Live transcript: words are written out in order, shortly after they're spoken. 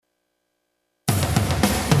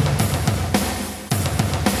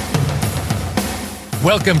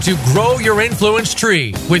Welcome to Grow Your Influence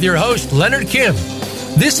Tree with your host, Leonard Kim.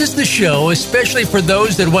 This is the show especially for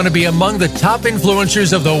those that want to be among the top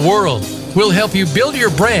influencers of the world. We'll help you build your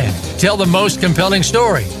brand, tell the most compelling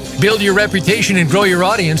story, build your reputation and grow your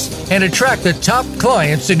audience, and attract the top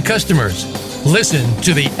clients and customers. Listen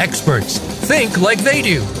to the experts. Think like they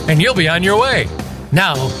do, and you'll be on your way.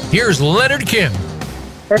 Now, here's Leonard Kim.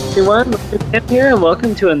 Hey everyone, Leonard Kim here, and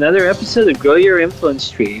welcome to another episode of Grow Your Influence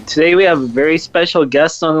Tree. Today we have a very special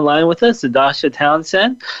guest on the line with us, Adasha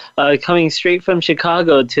Townsend, coming straight from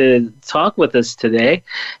Chicago to talk with us today.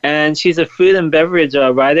 And she's a food and beverage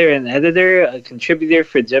writer and editor, a contributor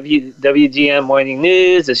for WGN Morning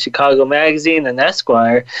News, the Chicago Magazine, and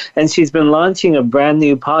Esquire. And she's been launching a brand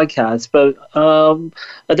new podcast. But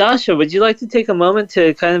Adasha, would you like to take a moment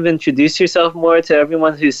to kind of introduce yourself more to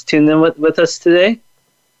everyone who's tuned in with us today?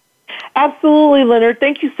 Absolutely, Leonard.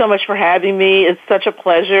 Thank you so much for having me. It's such a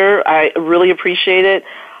pleasure. I really appreciate it.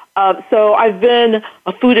 So I've been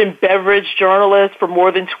a food and beverage journalist for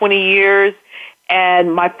more than 20 years,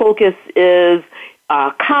 and my focus is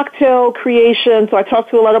cocktail creation. So I talk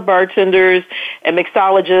to a lot of bartenders and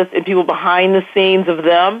mixologists and people behind the scenes of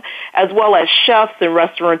them, as well as chefs and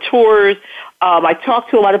restaurateurs. I talk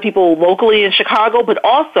to a lot of people locally in Chicago, but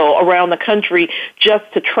also around the country just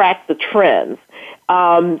to track the trends.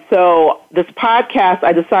 So this podcast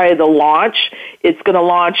I decided to launch. It's going to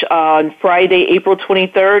launch on Friday, April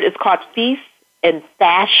 23rd. It's called Feast and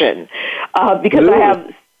Fashion because ooh. I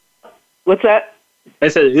have... What's that? I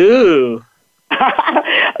said, ooh.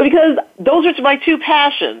 Because those are my two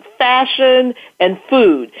passions, fashion and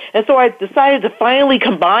food. And so I decided to finally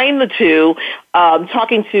combine the two,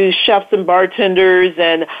 talking to chefs and bartenders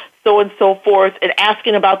and so on and so forth, and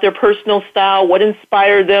asking about their personal style, what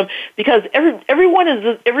inspired them, because everyone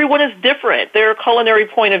is different, their culinary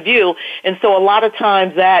point of view, and so a lot of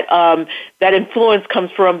times that influence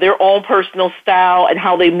comes from their own personal style and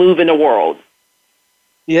how they move in the world.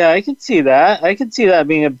 Yeah, I could see that. I could see that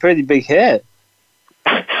being a pretty big hit.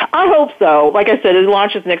 I hope so. Like I said, it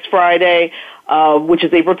launches next Friday, which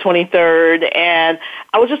is April 23rd, and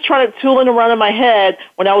I was just tooling around in my head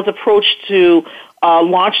when I was approached to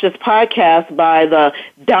launch this podcast by the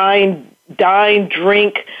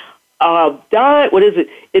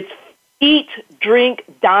It's Eat, Drink,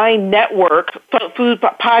 Dine Network, food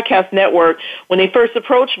podcast network. When they first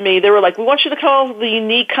approached me, they were like, we want you to come up with a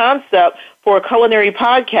unique concept for a culinary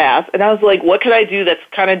podcast. And I was like, what could I do that's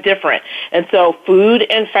kind of different? And so food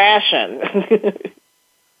and fashion.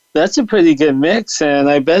 That's a pretty good mix, and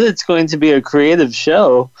I bet it's going to be a creative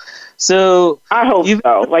show. So I hope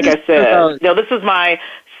so. Like I said, this is my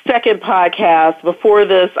second podcast. Before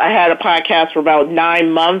this, I had a podcast for about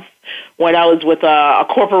 9 months when I was with a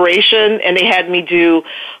corporation, and they had me do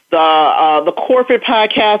the corporate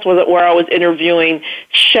podcast where I was interviewing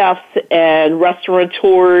chefs and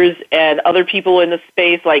restaurateurs and other people in the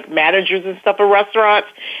space, like managers and stuff of restaurants,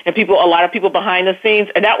 and a lot of people behind the scenes,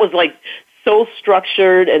 and that was like so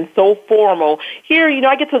structured and so formal. Here,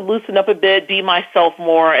 I get to loosen up a bit, be myself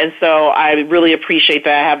more, and so I really appreciate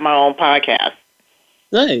that I have my own podcast.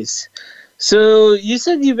 Nice. So you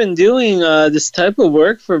said you've been doing this type of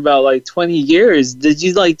work for about 20 years. Did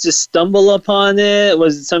you just stumble upon it?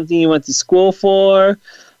 Was it something you went to school for?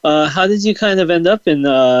 How did you kind of end up in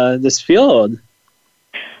this field?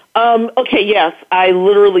 Okay, yes, I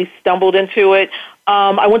literally stumbled into it.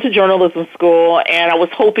 I went to journalism school, and I was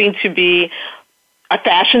hoping to be a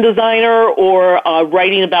fashion designer or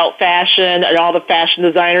writing about fashion and all the fashion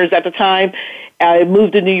designers at the time. I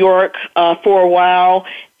moved to New York for a while,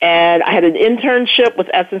 and I had an internship with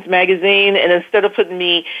Essence Magazine, and instead of putting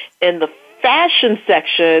me in the fashion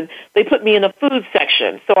section, they put me in the food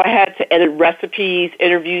section. So I had to edit recipes,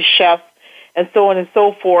 interview chefs, and so on and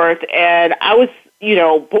so forth. And I was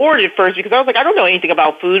bored at first because I was like, I don't know anything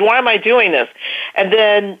about food. Why am I doing this? And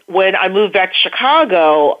then when I moved back to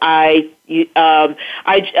Chicago, that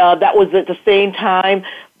was at the same time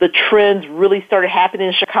the trends really started happening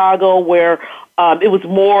in Chicago, where it was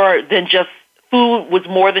more than just food, was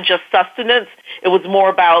more than just sustenance. It was more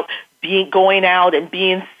about going out and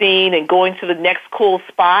being seen and going to the next cool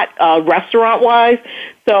spot, restaurant-wise.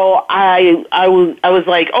 So I was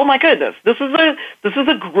like, oh my goodness, this is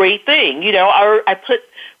a great thing. I put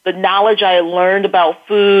the knowledge I learned about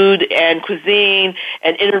food and cuisine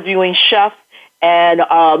and interviewing chefs and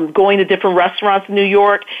going to different restaurants in New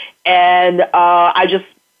York, and I just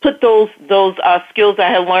put those skills I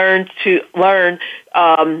had learned to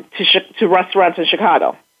restaurants in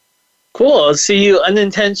Chicago. Cool. So you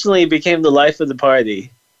unintentionally became the life of the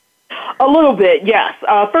party. A little bit, yes.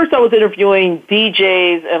 First I was interviewing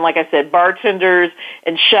DJs and, like I said, bartenders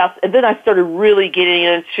and chefs, and then I started really getting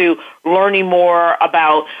into learning more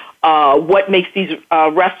about what makes these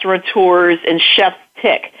restaurateurs and chefs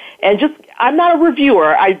tick. And I'm not a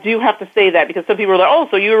reviewer. I do have to say that because some people are like, oh,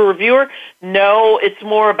 so you're a reviewer? No, it's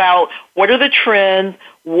more about what are the trends,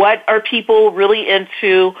 what are people really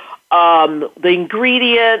into, the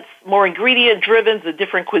ingredients, more ingredient-driven, the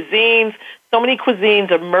different cuisines. So many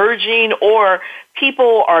cuisines emerging, or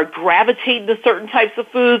people are gravitating to certain types of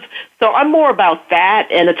foods. So I'm more about that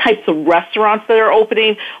and the types of restaurants that are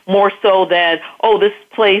opening, more so than, oh, this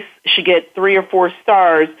place should get 3 or 4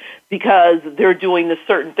 stars because they're doing this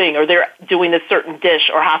certain thing or they're doing this certain dish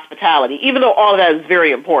or hospitality, even though all of that is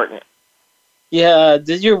very important. Yeah,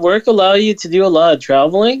 did your work allow you to do a lot of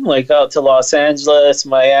traveling, like out to Los Angeles,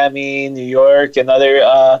 Miami, New York, and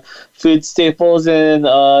other food staples in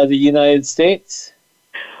the United States?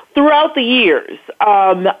 Throughout the years,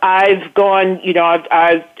 I've gone,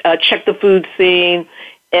 I've checked the food scene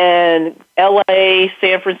in L.A.,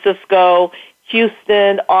 San Francisco,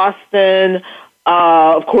 Houston, Austin,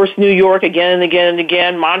 of course, New York again and again and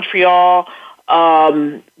again, Montreal,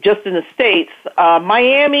 just in the States.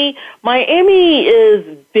 Miami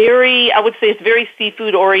is I would say it's very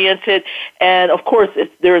seafood oriented, and of course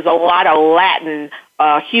there's a lot of Latin,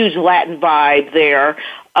 huge Latin vibe there.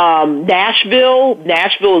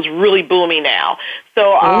 Nashville is really booming now.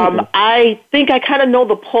 So I think I kind of know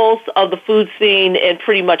the pulse of the food scene in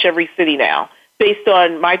pretty much every city now, based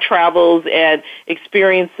on my travels and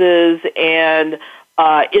experiences and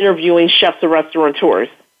interviewing chefs and restaurateurs.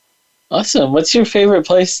 Awesome. What's your favorite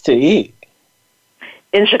place to eat?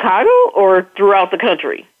 In Chicago or throughout the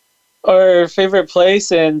country? Or favorite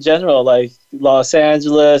place in general, like Los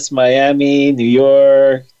Angeles, Miami, New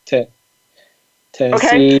York, Tennessee.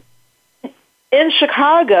 Okay. In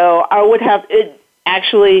Chicago, I would have it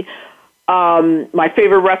actually. My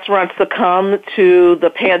favorite restaurant succumbed to the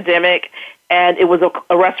pandemic, and it was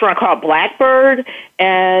a restaurant called Blackbird,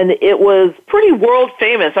 and it was pretty world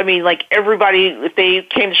famous. I mean, like everybody, if they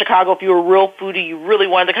came to Chicago, if you were a real foodie, you really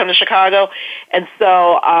wanted to come to Chicago. And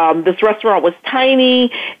so this restaurant was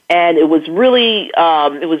tiny, and it was really,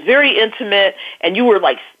 it was very intimate, and you were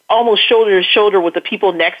like almost shoulder to shoulder with the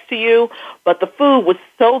people next to you. But the food was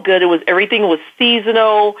so good. Everything was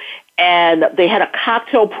seasonal. And they had a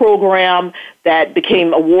cocktail program that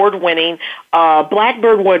became award-winning.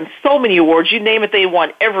 Blackbird won so many awards. You name it, they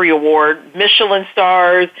won every award. Michelin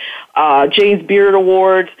stars, James Beard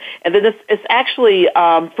Awards. And then it's actually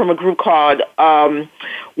from a group called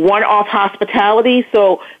One Off Hospitality.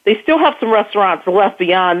 So they still have some restaurants left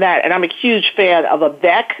beyond that. And I'm a huge fan of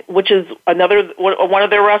Avec, which is one of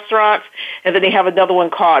their restaurants. And then they have another one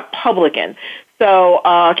called Publican. So,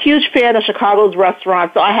 huge fan of Chicago's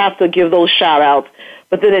restaurants, so I have to give those shout-outs.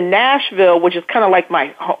 But then in Nashville, which is kind of like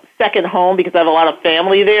my second home because I have a lot of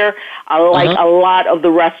family there, I like a lot of the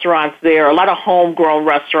restaurants there, a lot of homegrown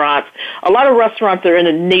restaurants, a lot of restaurants that are in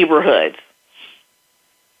the neighborhoods.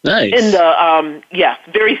 Nice. In the,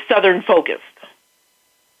 very southern focused.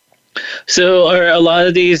 So are a lot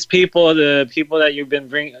of these people the people that you're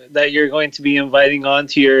going to be inviting on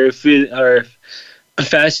to your food or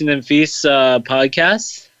Fashion and Feast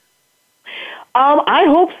podcast? I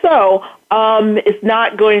hope so. It's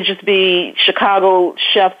not going to just be Chicago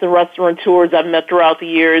chefs and restaurateurs I've met throughout the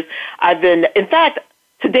years. In fact,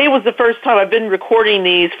 today was the first time I've been recording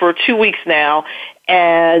these for 2 weeks now,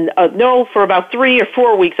 and for about 3 or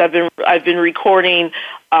 4 weeks I've been recording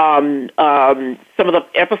some of the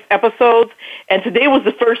episodes, and today was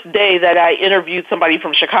the first day that I interviewed somebody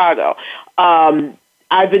from Chicago.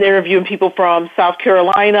 I've been interviewing people from South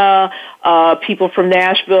Carolina, people from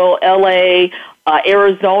Nashville, L.A.,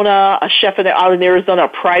 Arizona, a chef out in Arizona, a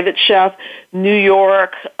private chef, New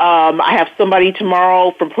York. I have somebody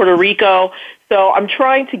tomorrow from Puerto Rico. So I'm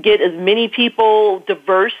trying to get as many people,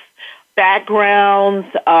 diverse backgrounds,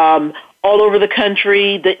 all over the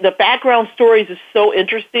country. The background stories is so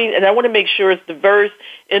interesting, and I want to make sure it's diverse,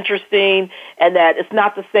 interesting, and that it's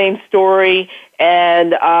not the same story,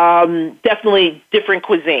 and definitely different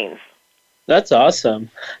cuisines. That's awesome.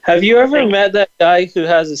 Have you ever met that guy who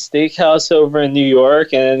has a steakhouse over in New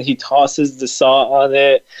York and he tosses the salt on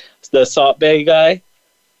it, the Salt Bay guy?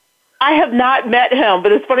 I have not met him,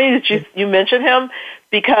 but it's funny that you mentioned him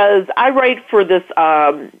because I write for this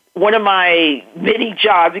one of my many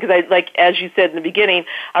jobs because as you said in the beginning,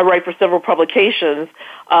 I write for several publications.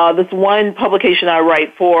 This one publication I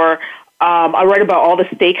write for I write about all the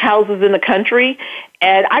steakhouses in the country,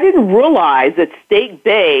 and I didn't realize that Steak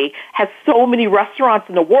Bay has so many restaurants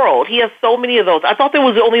in the world. He has so many of those. I thought there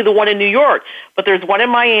was only the one in New York, but there's one in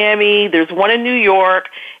Miami, there's one in New York,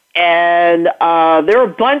 and there are a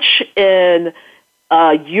bunch in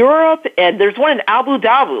Europe, and there's one in Abu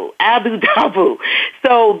Dhabi.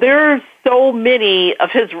 So there's so many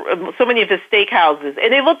of his steakhouses,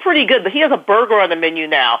 and they look pretty good. But he has a burger on the menu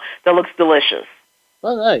now that looks delicious.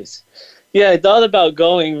 Oh, nice. Yeah, I thought about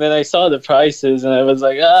going, then I saw the prices, and I was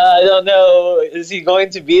like, I don't know. Is he going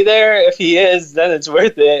to be there? If he is, then it's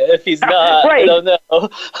worth it. If he's not, right. I don't know.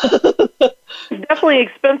 It's definitely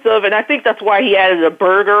expensive, and I think that's why he added a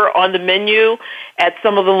burger on the menu at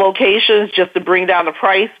some of the locations just to bring down the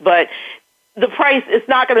price. But the price, it's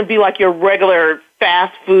not going to be like your regular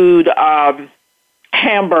fast food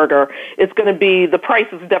hamburger. It's going to be, the price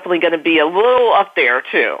is definitely going to be a little up there,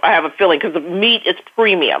 too. I have a feeling, because the meat is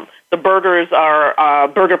premium. The burgers are,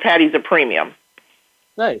 burger patties are premium.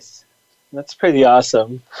 Nice. That's pretty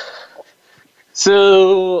awesome.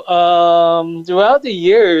 So, throughout the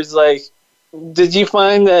years, like, did you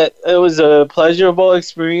find that it was a pleasurable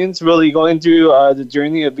experience really going through the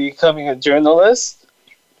journey of becoming a journalist?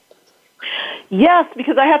 Yes,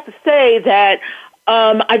 because I have to say that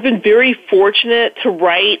I've been very fortunate to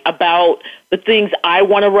write about the things I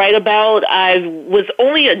want to write about. I was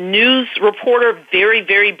only a news reporter very,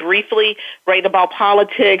 very briefly, writing about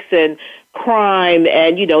politics and crime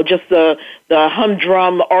and, just the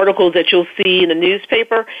humdrum articles that you'll see in the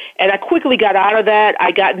newspaper. And I quickly got out of that.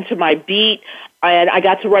 I got into my beat, and I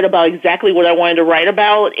got to write about exactly what I wanted to write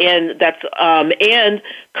about, and that's and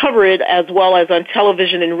cover it as well as on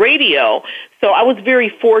television and radio. So I was very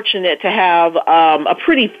fortunate to have a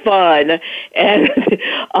pretty fun and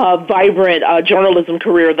vibrant journalism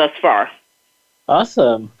career thus far.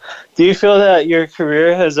 Awesome. Do you feel that your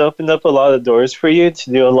career has opened up a lot of doors for you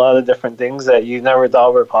to do a lot of different things that you never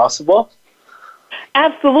thought were possible?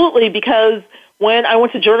 Absolutely, because when I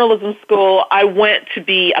went to journalism school, I went to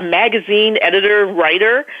be a magazine editor,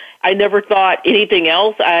 writer. I never thought anything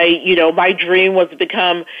else. My dream was to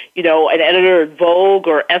become, an editor at Vogue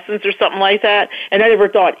or Essence or something like that. And I never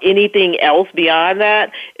thought anything else beyond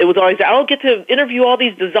that. It was always, I'll get to interview all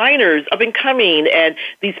these designers up and coming and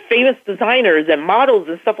these famous designers and models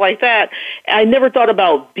and stuff like that. And I never thought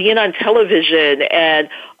about being on television and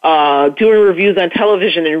doing reviews on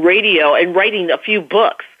television and radio and writing a few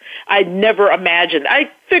books. I never imagined.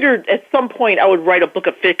 I figured at some point I would write a book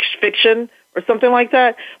of fiction or something like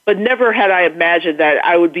that, but never had I imagined that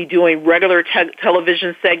I would be doing regular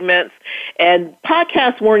television segments, and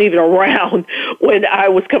podcasts weren't even around when I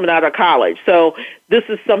was coming out of college. So this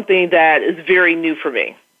is something that is very new for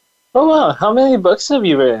me. Oh, wow. How many books have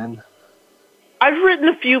you written? I've written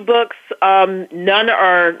a few books. None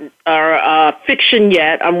are fiction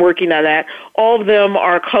yet. I'm working on that. All of them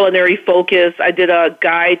are culinary focused. I did a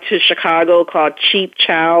guide to Chicago called Cheap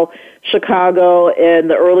Chow Chicago in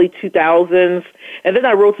the early 2000s, and then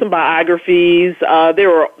I wrote some biographies. There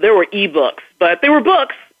were ebooks, but they were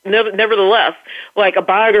books. Nevertheless, like a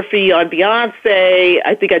biography on Beyonce.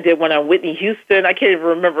 I think I did one on Whitney Houston. I can't even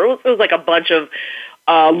remember. It was like a bunch of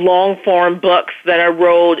long-form books that I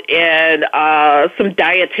wrote, and some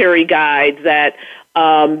dietary guides that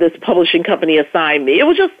this publishing company assigned me. It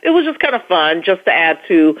was just kind of fun, just to add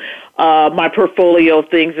to my portfolio of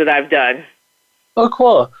things that I've done. Oh,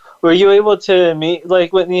 cool. Were you able to meet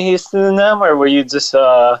like Whitney Houston and them, or were you just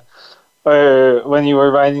or when you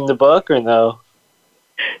were writing the book, or no?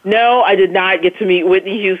 No, I did not get to meet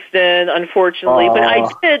Whitney Houston, unfortunately, but I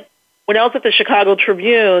did. When I was at the Chicago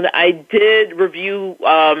Tribune, I did review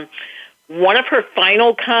one of her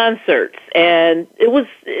final concerts, and it was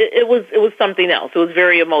something else. It was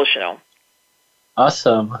very emotional.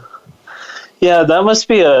 Awesome. Yeah, that must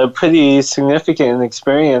be a pretty significant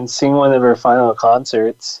experience, seeing one of her final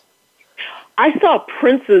concerts. I saw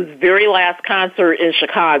Prince's very last concert in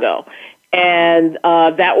Chicago, and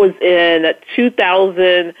that was in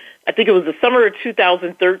 2000. I think it was the summer of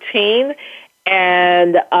 2013.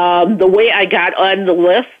 And the way I got on the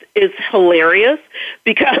list is hilarious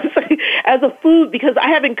because because I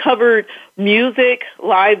haven't covered music,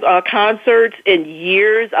 live concerts in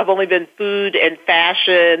years. I've only been food and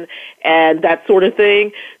fashion and that sort of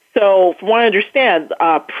thing. So from what I understand,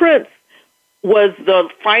 Prince was the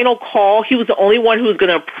final call. He was the only one who was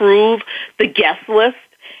going to approve the guest list.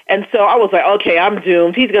 And so I was like, okay, I'm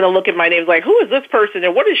doomed. He's going to look at my name like, who is this person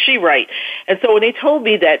and what does she write? And so when they told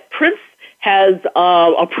me that Prince has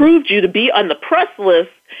approved you to be on the press list,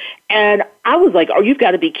 and I was like, oh, you've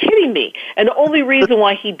got to be kidding me. And the only reason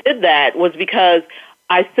why he did that was because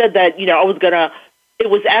I said that, I was going to it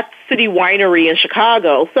was at City Winery in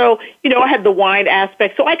Chicago. So, I had the wine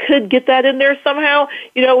aspect, so I could get that in there somehow.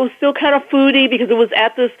 It was still kind of foodie because it was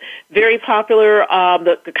at this very popular,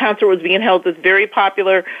 the concert was being held at this very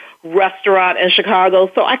popular restaurant in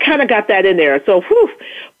Chicago. So I kind of got that in there. So,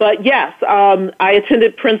 But yes, I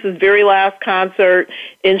attended Prince's very last concert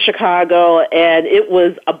in Chicago, and it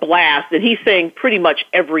was a blast. And he sang pretty much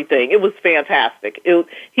everything. It was fantastic.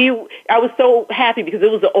 I was so happy because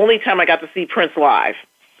it was the only time I got to see Prince live.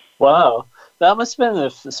 Wow. That must have been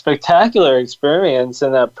a spectacular experience,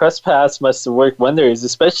 and that press pass must have worked wonders,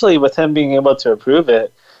 especially with him being able to approve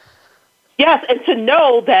it. Yes, and to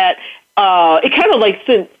know that it kind of like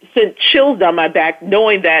sent chills down my back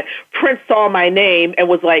knowing that Prince saw my name and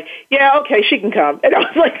was like, yeah, okay, she can come. And I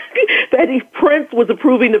was like, Prince was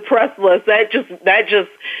approving the press list. That just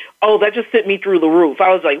sent me through the roof.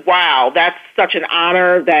 I was like, wow, that's such an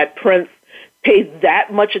honor that Prince pays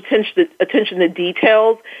that much attention to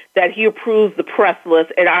details that he approves the press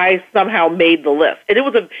list, and I somehow made the list. And it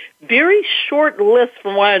was a very short list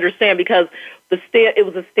from what I understand because it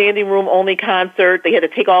was a standing room only concert. They had to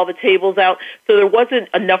take all the tables out, so there wasn't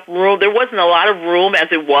enough room. There wasn't a lot of room as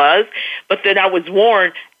it was, but then I was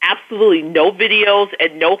warned, absolutely no videos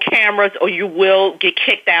and no cameras or you will get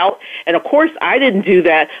kicked out. And of course I didn't do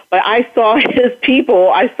that, but I saw his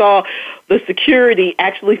people. I saw the security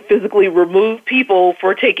actually physically remove people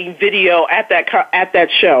for taking video at that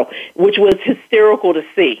show, which was hysterical to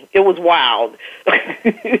see. It was wild.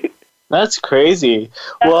 That's crazy.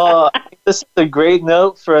 Well, I think this is a great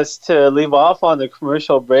note for us to leave off on the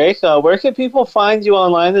commercial break. Where can people find you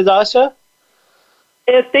online, Natasha?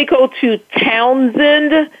 If they go to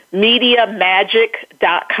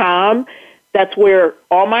TownsendMediaMagic.com, that's where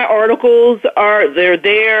all my articles are. They're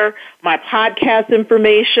there, my podcast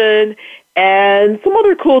information, and some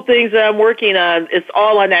other cool things that I'm working on. It's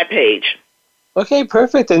all on that page. Okay,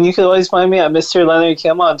 perfect. And you can always find me at Mr. Leonard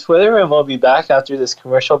Kim on Twitter, and we'll be back after this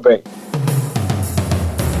commercial break.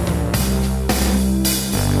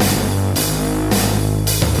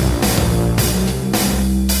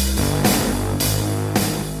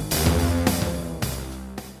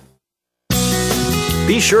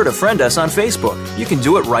 Be sure to friend us on Facebook. You can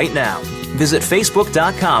do it right now. Visit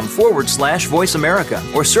Facebook.com/Voice America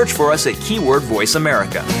or search for us at keyword Voice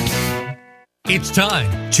America. It's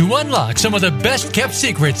time to unlock some of the best-kept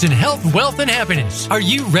secrets in health, wealth, and happiness. Are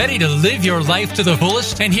you ready to live your life to the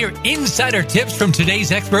fullest and hear insider tips from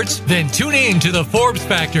today's experts? Then tune in to the Forbes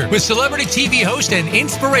Factor with celebrity TV host and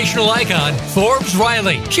inspirational icon, Forbes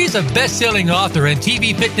Riley. She's a best-selling author and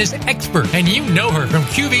TV fitness expert, and you know her from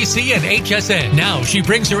QVC and HSN. Now she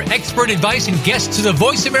brings her expert advice and guests to the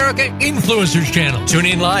Voice America Influencers channel. Tune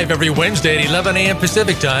in live every Wednesday at 11 a.m.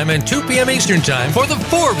 Pacific Time and 2 p.m. Eastern Time for the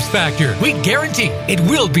Forbes Factor. We guarantee it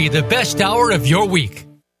will be the best hour of your week.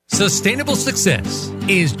 Sustainable success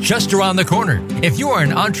is just around the corner. If you are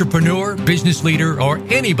an entrepreneur, business leader, or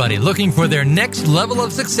anybody looking for their next level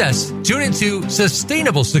of success, tune into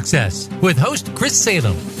Sustainable Success with host Chris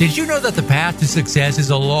Salem. Did you know that the path to success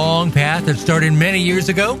is a long path that started many years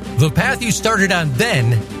ago? The path you started on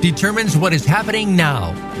then determines what is happening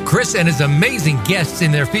now. Chris and his amazing guests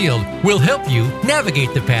in their field will help you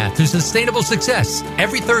navigate the path to sustainable success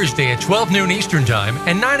every Thursday at 12 noon Eastern Time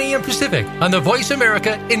and 9 a.m. Pacific on the Voice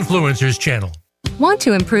America Influencers channel. Want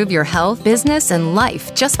to improve your health, business, and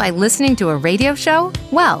life just by listening to a radio show?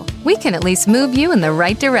 Well, we can at least move you in the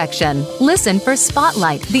right direction. Listen for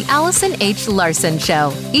Spotlight, the Allison H. Larson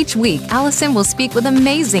Show. Each week, Allison will speak with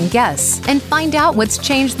amazing guests and find out what's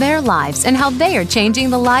changed their lives and how they are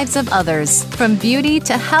changing the lives of others. From beauty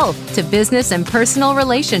to health to business and personal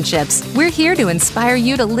relationships, we're here to inspire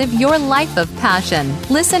you to live your life of passion.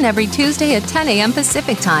 Listen every Tuesday at 10 a.m.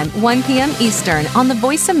 Pacific Time, 1 p.m. Eastern on the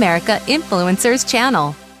Voice America Influencers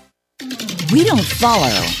channel. We don't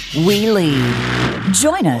follow, we lead.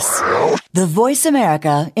 Join us, the Voice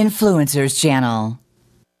America Influencers channel.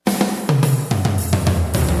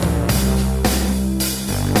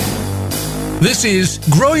 This is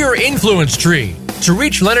Grow Your Influence Tree. To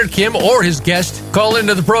reach Leonard Kim or his guest, call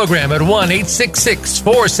into the program at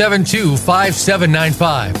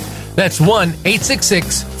 1-866-472-5795. That's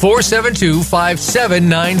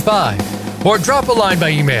 1-866-472-5795. Or drop a line by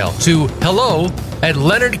email to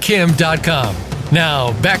hello@leonardkim.com.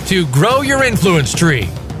 Now, back to Grow Your Influence Tree.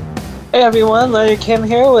 Hey everyone, Leonard Kim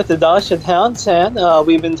here with Natasha Townsend.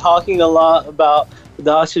 We've been talking a lot about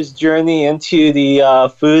Natasha's journey into the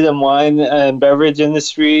food and wine and beverage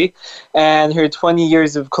industry and her 20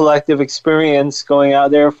 years of collective experience going out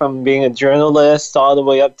there from being a journalist all the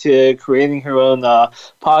way up to creating her own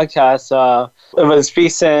podcast. It was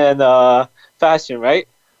Feast and Fashion, right?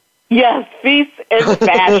 Yes, feast and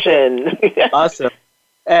fashion. Awesome.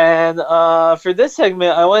 And for this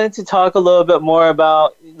segment, I wanted to talk a little bit more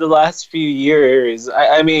about the last few years.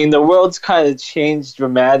 I mean, the world's kind of changed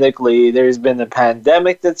dramatically. There's been a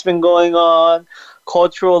pandemic that's been going on.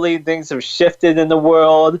 Culturally, things have shifted in the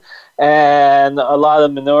world, and a lot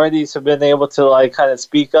of minorities have been able to like kind of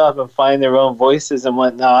speak up and find their own voices and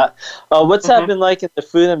whatnot. What's that been like in the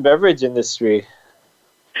food and beverage industry?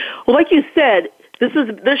 Well, like you said, this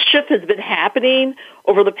shift has been happening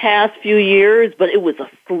over the past few years, but it was a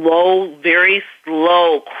slow, very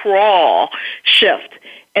slow crawl shift.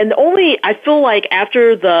 And I feel like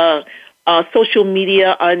after the social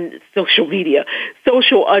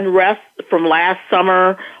unrest from last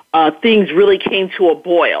summer, things really came to a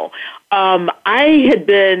boil. I had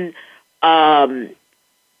been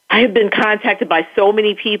contacted by so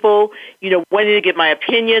many people, wanting to get my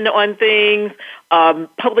opinion on things.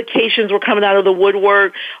 Publications were coming out of the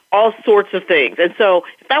woodwork, all sorts of things. And so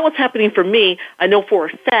if that was happening for me, I know for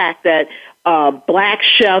a fact that black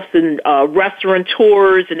chefs and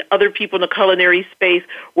restaurateurs and other people in the culinary space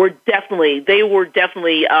were definitely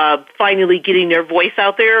finally getting their voice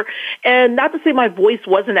out there. And not to say my voice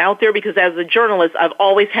wasn't out there, because as a journalist, I've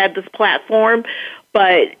always had this platform,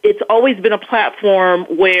 but it's always been a platform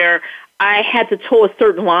where I had to toe a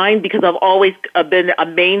certain line because I've always been a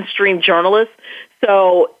mainstream journalist.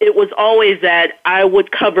 So it was always that I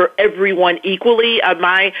would cover everyone equally.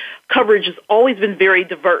 My coverage has always been very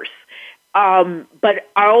diverse. But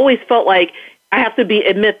I always felt like I have to be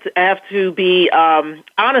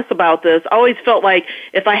honest about this. I always felt like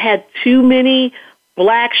if I had too many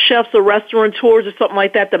black chefs or restaurateurs or something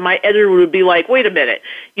like that, my editor would be like, wait a minute,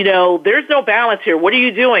 there's no balance here. What are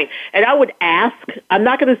you doing? And I would ask, I'm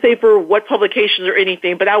not going to say for what publications or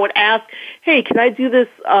anything, but I would ask, hey, can I do this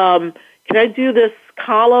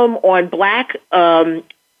column on black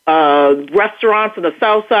restaurants on the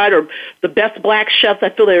South Side, or the best black chefs I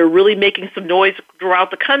feel they are really making some noise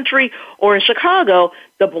throughout the country, or in Chicago,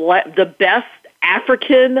 the best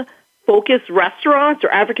African-focused restaurants or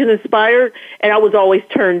African-inspired, and I was always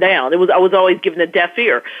turned down. I was always given a deaf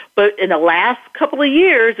ear. But in the last couple of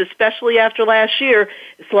years, especially after last year,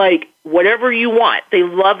 it's like whatever you want. They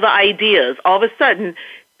love the ideas. All of a sudden,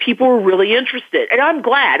 people were really interested. And I'm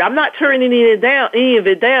glad. I'm not turning any of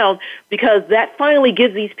it down, because that finally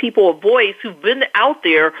gives these people a voice who've been out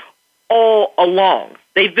there all along.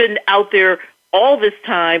 They've been out there all this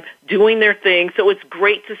time doing their thing. So it's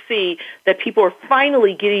great to see that people are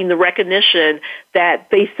finally getting the recognition that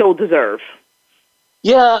they so deserve.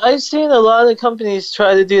 Yeah, I've seen a lot of companies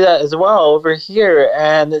try to do that as well over here,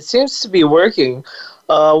 and it seems to be working.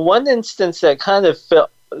 One instance that kind of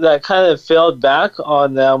failed back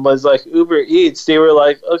on them was like Uber Eats. They were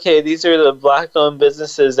like, okay, these are the black-owned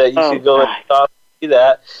businesses that you could go and shop and do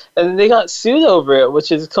that. And then they got sued over it,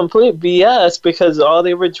 which is complete BS, because all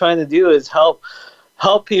they were trying to do is help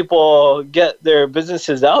people get their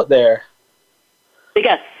businesses out there. They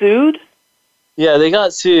got sued? Yeah, they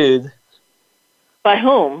got sued. By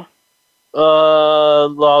whom?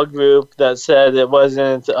 Law group that said it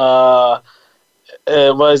wasn't that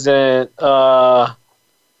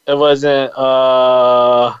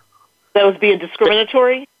was being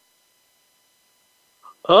discriminatory?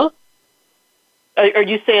 Huh? Are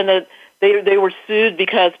you saying that they were sued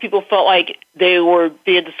because people felt like they were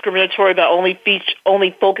being discriminatory by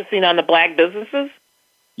only focusing on the black businesses?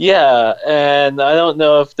 Yeah, and I don't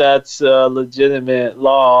know if that's a legitimate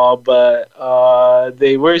law, but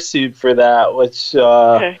they were sued for that, which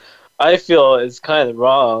I feel is kind of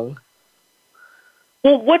wrong.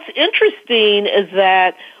 Well, what's interesting is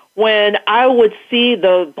that when I would see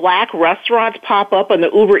the black restaurants pop up on the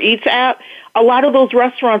Uber Eats app, a lot of those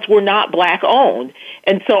restaurants were not black owned.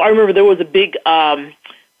 And so I remember there was a big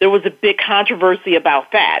controversy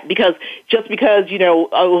about that, because it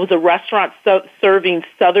was a restaurant serving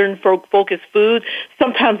Southern focused food,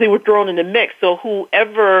 sometimes they were thrown in the mix. So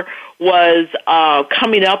whoever was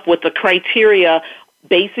coming up with the criteria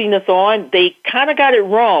basing this on, they kind of got it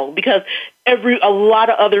wrong, because a lot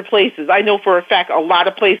of other places, I know for a fact, a lot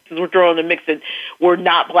of places were thrown in the mix that were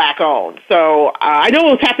not black owned. So I know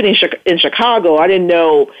it was happening in Chicago. I didn't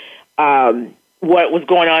know what was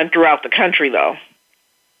going on throughout the country, though.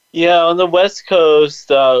 Yeah, on the West Coast,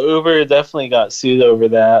 Uber definitely got sued over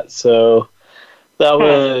that, so that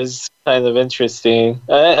was kind of interesting.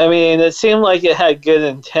 I mean, it seemed like it had good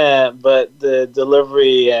intent, but the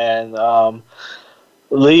delivery and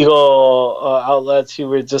legal outlets who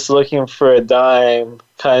were just looking for a dime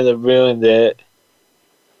kind of ruined it.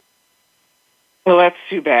 Well, that's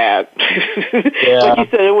too bad. Yeah. Like you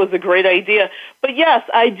said, it was a great idea. But yes,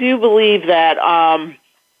 I do believe that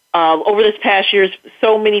over this past year,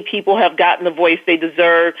 so many people have gotten the voice they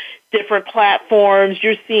deserve, different platforms.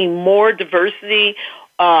 You're seeing more diversity,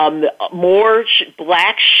 more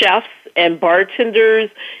black chefs and bartenders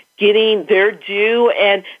getting their due,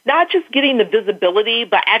 and not just getting the visibility,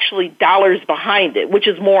 but actually dollars behind it, which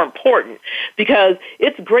is more important, because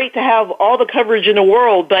it's great to have all the coverage in the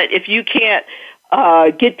world, but if you can't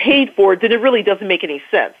get paid for it, then it really doesn't make any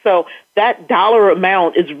sense. So that dollar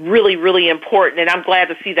amount is really, really important, and I'm glad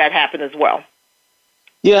to see that happen as well.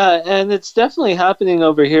 Yeah, and it's definitely happening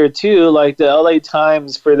over here too. Like the LA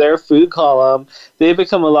Times, for their food column, they've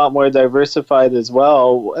become a lot more diversified as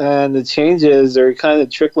well, and the changes are kind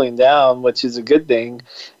of trickling down, which is a good thing.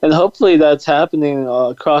 And hopefully that's happening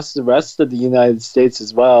across the rest of the United States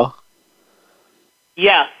as well.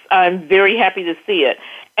 Yes, I'm very happy to see it.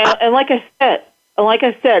 And like I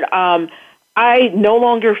said, I no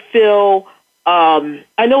longer feel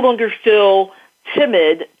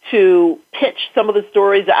timid to pitch some of the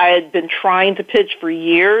stories that I had been trying to pitch for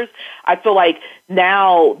years. I feel like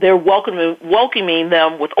now they're welcoming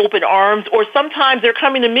them with open arms, or sometimes they're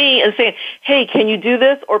coming to me and saying, hey, can you do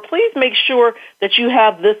this? Or please make sure that you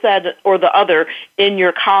have this, that, or the other in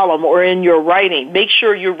your column or in your writing. Make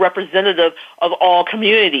sure you're representative of all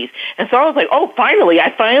communities. And so I was like, oh,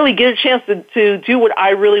 I finally get a chance to do what I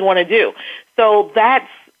really want to do. So that's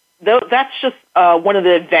just one of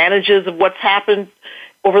the advantages of what's happened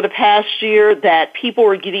over the past year, that people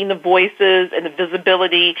are getting the voices and the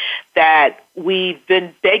visibility that we've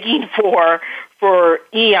been begging for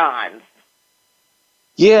eons.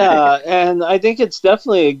 Yeah, and I think it's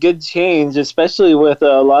definitely a good change, especially with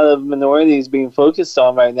a lot of minorities being focused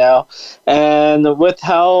on right now. And with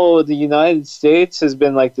how the United States has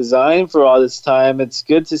been designed for all this time, it's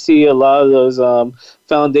good to see a lot of those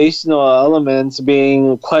foundational elements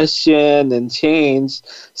being questioned and changed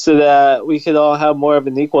so that we could all have more of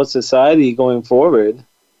an equal society going forward.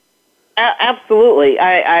 Absolutely.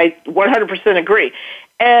 I 100% agree.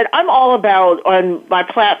 And I'm all about, on my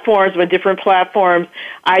platforms, my different platforms,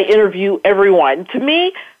 I interview everyone. To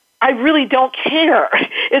me, I really don't care.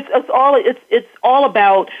 It's all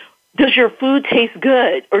about, does your food taste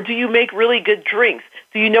good, or do you make really good drinks?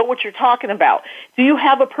 Do you know what you're talking about? Do you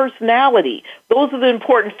have a personality? Those are the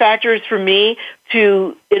important factors for me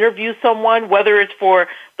to interview someone, whether it's for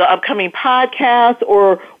the upcoming podcast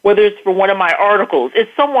or whether it's for one of my articles.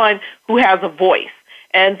 It's someone who has a voice.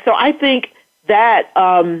 And so I think that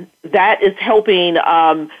is helping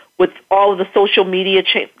with all of the social media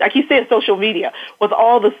I keep saying social media. With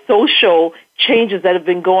all the social changes that have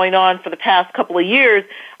been going on for the past couple of years,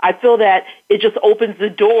 I feel that it just opens the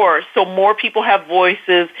door so more people have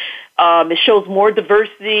voices. It shows more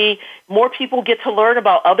diversity. More people get to learn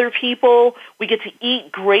about other people. We get to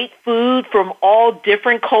eat great food from all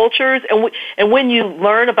different cultures. And when you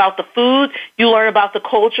learn about the food, you learn about the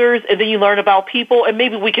cultures, and then you learn about people, and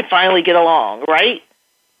maybe we can finally get along, right?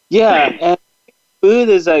 Yeah, and food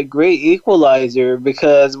is a great equalizer,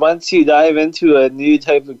 because once you dive into a new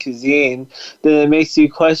type of cuisine, then it makes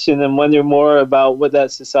you question and wonder more about what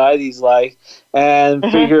that society's like, and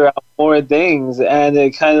figure out more things. And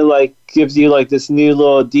it kind of gives you this new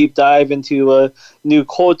little deep dive into a new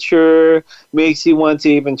culture, makes you want to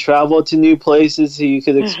even travel to new places so you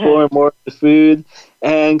could explore more of the food,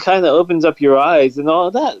 and kind of opens up your eyes. And all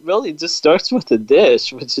of that really just starts with a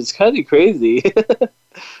dish, which is kind of crazy.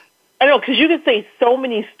 I know, because you can say so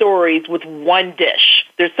many stories with one dish.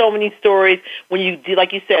 There's so many stories when you,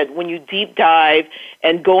 like you said, when you deep dive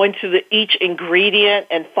and go into each ingredient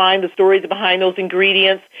and find the stories behind those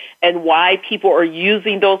ingredients and why people are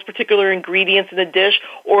using those particular ingredients in a dish,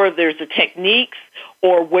 or there's the techniques,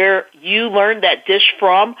 or where you learned that dish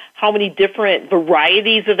from, how many different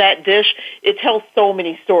varieties of that dish. It tells so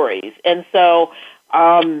many stories. And so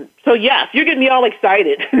yes, you're getting me all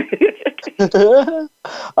excited.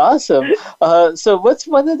 Awesome. So what's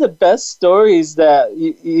one of the best stories that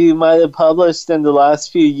you might have published in the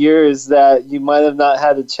last few years that you might have not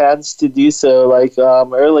had a chance to do so,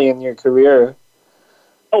 early in your career?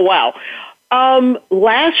 Oh, wow.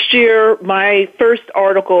 Last year, my first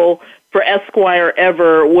article for Esquire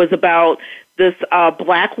ever was about this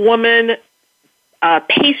black woman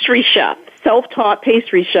pastry chef, self-taught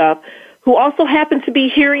pastry chef, who also happened to be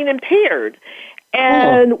hearing impaired.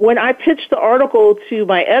 And when I pitched the article to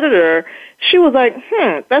my editor, she was like,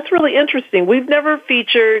 that's really interesting. We've never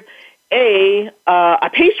featured a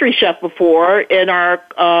pastry chef before in our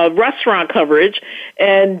restaurant coverage,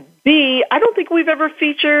 and B, I don't think we've ever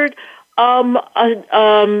featured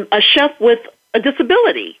a chef with a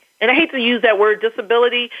disability. and I hate to use that word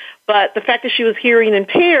disability, but the fact that she was hearing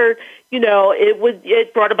impaired,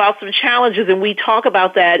 it brought about some challenges, and we talk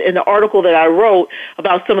about that in the article that I wrote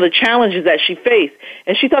about some of the challenges that she faced.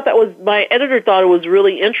 And my editor thought it was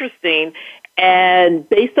really interesting, and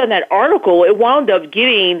based on that article, it wound up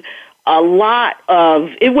getting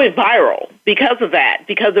it went viral because of that,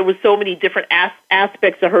 because there was so many different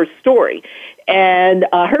aspects of her story. And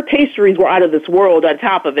her pastries were out of this world on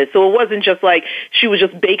top of it. So it wasn't just like she was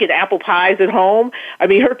just baking apple pies at home. I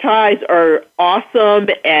mean, her pies are awesome,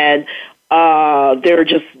 and they're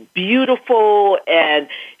just beautiful. And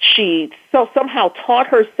she somehow taught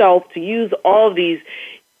herself to use all of these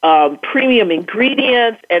premium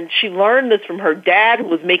ingredients, and she learned this from her dad, who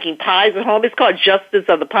was making pies at home. It's called Justice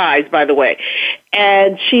of the Pies, by the way.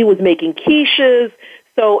 And she was making quiches.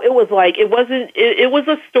 So it was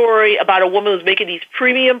a story about a woman who was making these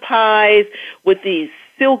premium pies with these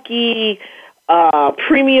silky,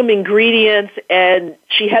 premium ingredients, and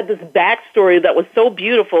she had this backstory that was so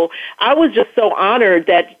beautiful. I was just so honored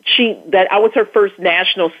that I was her first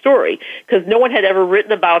national story, because no one had ever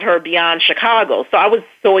written about her beyond Chicago. So I was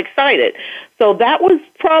so excited. So that was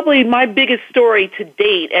probably my biggest story to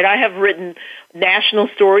date, and I have written national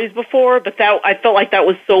stories before, but I felt like that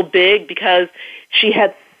was so big because she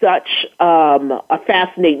had such a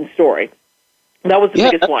fascinating story. That was the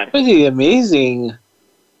biggest one. Yeah, pretty amazing.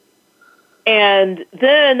 And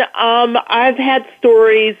then I've had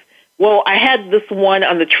stories. Well, I had this one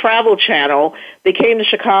on the Travel Channel. They came to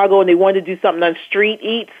Chicago and they wanted to do something on street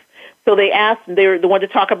eats. So they wanted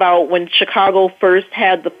to talk about when Chicago first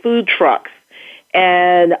had the food trucks,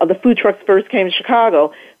 and the food trucks first came to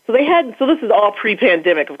Chicago. So this is all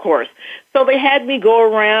pre-pandemic, of course. So they had me go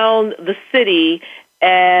around the city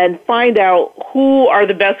and find out who are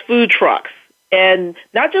the best food trucks. And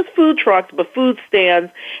not just food trucks, but food stands.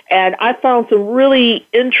 And I found some really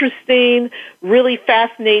interesting, really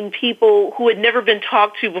fascinating people who had never been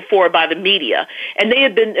talked to before by the media. And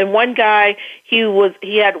one guy,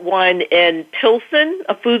 he had one in Pilsen,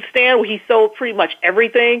 a food stand where he sold pretty much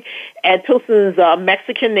everything. And Pilsen's a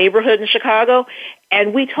Mexican neighborhood in Chicago.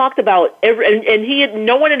 And we talked about I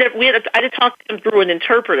had talked to him through an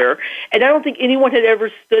interpreter, and I don't think anyone had ever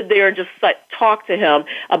stood there and just talked to him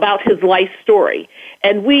about his life story.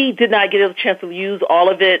 And we did not get a chance to use all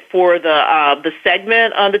of it for the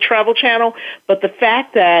segment on the Travel Channel, but the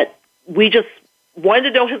fact that we just wanted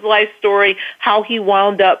to know his life story, how he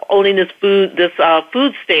wound up owning this food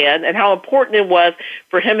stand, and how important it was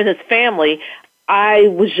for him and his family, I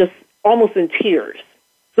was just almost in tears.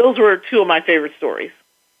 Those were two of my favorite stories.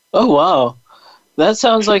 Oh, wow. That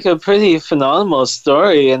sounds like a pretty phenomenal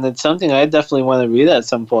story, and it's something I definitely want to read at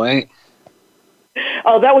some point.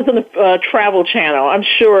 Oh, that was on the Travel Channel. I'm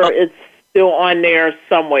sure it's still on there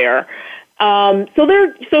somewhere.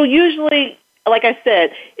 So usually, like I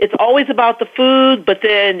said, it's always about the food, but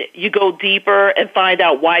then you go deeper and find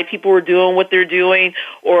out why people are doing what they're doing,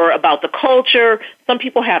 or about the culture. Some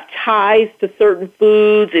people have ties to certain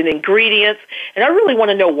foods and ingredients, and I really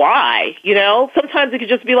want to know why. Sometimes it could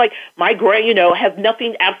just be like my has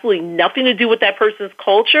absolutely nothing to do with that person's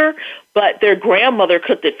culture, but their grandmother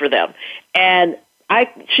cooked it for them, and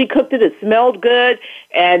she cooked it. It smelled good,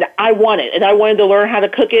 and I wanted to learn how to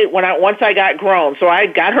cook it once I got grown. So I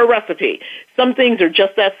got her recipe. Some things are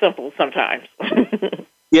just that simple sometimes.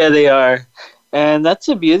 Yeah, they are. And that's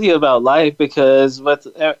the beauty about life, because with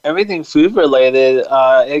everything food related,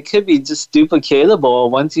 it could be just duplicatable.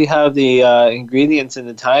 Once you have the ingredients and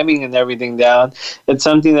the timing and everything down, it's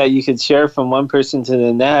something that you could share from one person to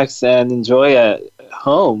the next and enjoy at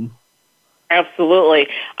home. Absolutely.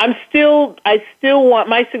 I still want,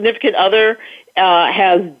 my significant other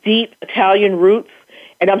has deep Italian roots,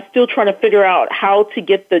 and I'm still trying to figure out how to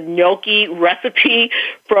get the gnocchi recipe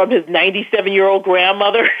from his 97-year-old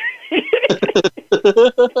grandmother.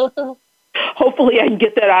 Hopefully I can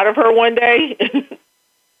get that out of her one day.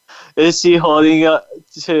 Is she holding up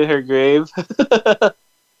to her grave?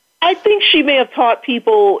 I think she may have taught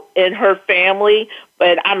people in her family,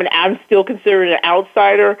 but I'm still considered an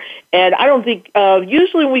outsider. And I don't think,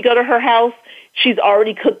 usually when we go to her house, she's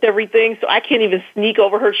already cooked everything, so I can't even sneak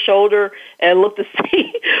over her shoulder and look to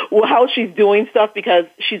see how she's doing stuff, because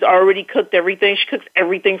she's already cooked everything. She cooks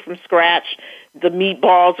everything from scratch. The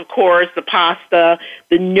meatballs, of course, the pasta,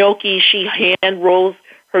 the gnocchi, she hand rolls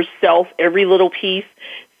herself every little piece.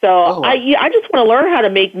 So I just want to learn how to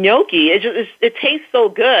make gnocchi. It tastes so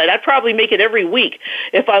good. I'd probably make it every week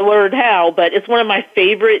if I learned how, but it's one of my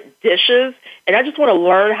favorite dishes, and I just want to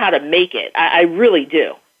learn how to make it. I really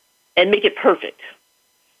do, and make it perfect.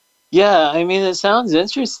 Yeah, I mean, it sounds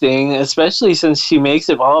interesting, especially since she makes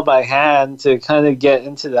it all by hand to kind of get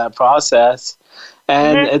into that process.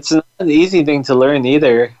 And it's not an easy thing to learn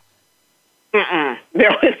either. No,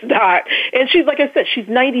 it's not. And she's, like I said, she's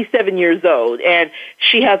 97 years old, and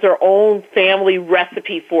she has her own family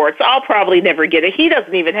recipe for it. So I'll probably never get it. He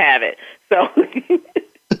doesn't even have it. So.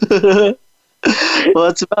 Well,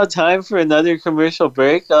 it's about time for another commercial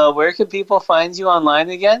break. Where can people find you online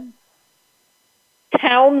again?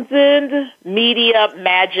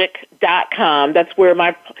 TownsendMediaMagic.com. That's where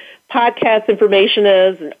my podcast information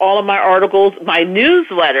is, and all of my articles. My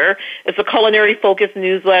newsletter is a culinary-focused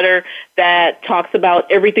newsletter that talks about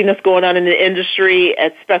everything that's going on in the industry,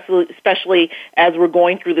 especially as we're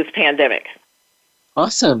going through this pandemic.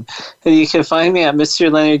 Awesome. And you can find me at Mr.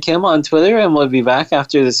 Leonard Kim on Twitter, and we'll be back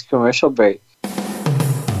after this commercial break.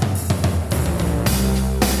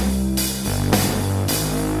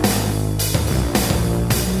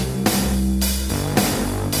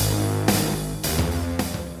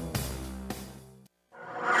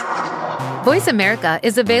 Voice America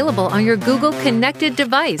is available on your Google connected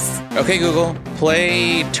device. Okay, Google,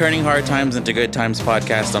 play Turning Hard Times into Good Times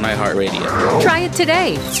podcast on iHeartRadio. Try it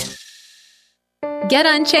today. Get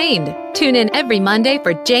Unchained. Tune in every Monday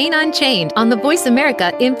for Jane Unchained on the Voice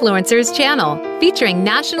America Influencers channel, featuring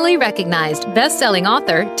nationally recognized best-selling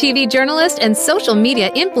author, TV journalist, and social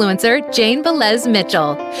media influencer Jane Velez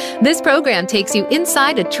Mitchell. This program takes you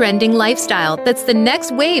inside a trending lifestyle that's the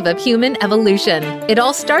next wave of human evolution. It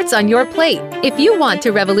all starts on your plate. If you want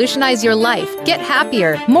to revolutionize your life, get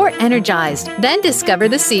happier, more energized, then discover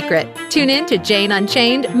the secret. Tune in to Jane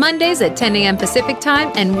Unchained Mondays at 10 a.m. Pacific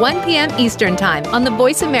Time and 1 p.m. Eastern Time on the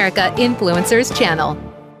Voice America Influencers channel.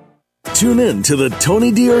 Tune in to the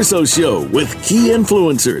Tony D'Urso Show with key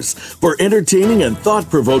influencers for entertaining and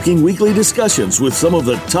thought-provoking weekly discussions with some of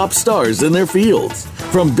the top stars in their fields.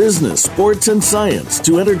 From business, sports, and science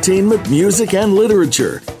to entertainment, music, and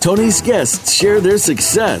literature, Tony's guests share their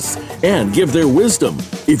success and give their wisdom.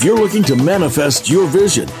 If you're looking to manifest your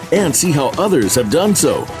vision and see how others have done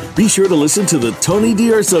so, be sure to listen to the Tony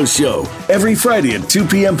D'Urso Show every Friday at 2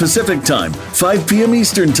 p.m. Pacific Time, 5 p.m.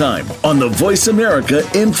 Eastern Time on the Voice America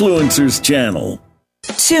Influencers channel.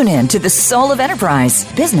 Tune in to The Soul of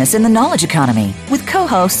Enterprise, Business in the Knowledge Economy, with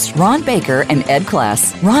co-hosts Ron Baker and Ed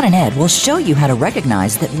Kless. Ron and Ed will show you how to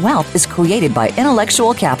recognize that wealth is created by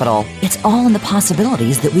intellectual capital. It's all in the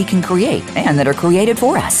possibilities that we can create and that are created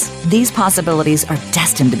for us. These possibilities are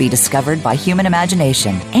destined to be discovered by human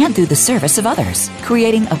imagination and through the service of others,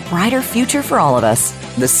 creating a brighter future for all of us.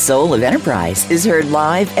 The Soul of Enterprise is heard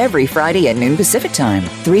live every Friday at noon Pacific Time,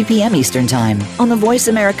 3 p.m. Eastern Time on the Voice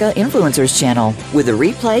America Influencers channel, with a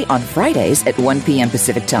replay on Fridays at 1 p.m.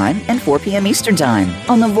 Pacific Time and 4 p.m. Eastern Time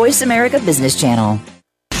on the Voice America Business channel.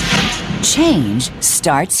 Change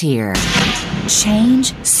starts here.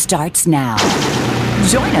 Change starts now.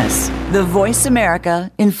 Join us, the Voice America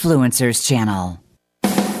Influencers channel.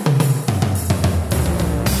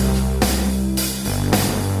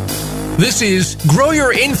 This is Grow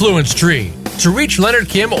Your Influence Tree. To reach Leonard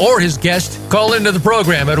Kim or his guest, call into the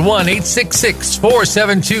program at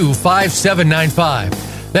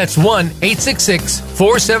 1-866-472-5795. That's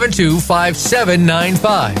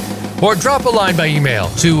 1-866-472-5795. Or drop a line by email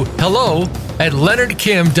to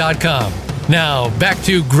hello@leonardkim.com. Now, back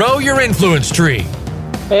to Grow Your Influence Tree.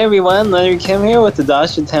 Hey everyone, Leonard Kim here with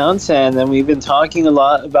Adasha Townsend, and we've been talking a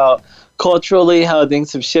lot about culturally how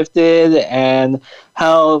things have shifted and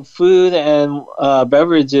how food and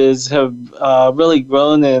beverages have really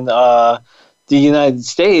grown in the United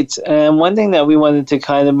States. And one thing that we wanted to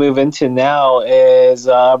kind of move into now is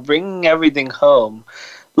bringing everything home.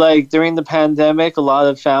 Like during the pandemic, a lot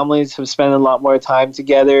of families have spent a lot more time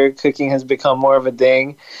together. Cooking has become more of a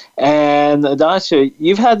thing. And Adasha,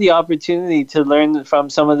 you've had the opportunity to learn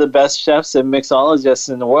from some of the best chefs and mixologists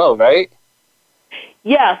in the world, right?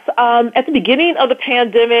 Yes. At the beginning of the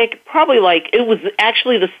pandemic, probably it was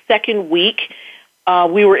actually the second week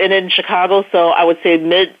we were in Chicago, so I would say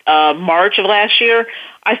mid-March of last year,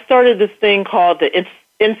 I started this thing called the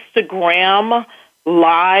Instagram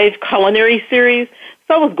Live Culinary Series.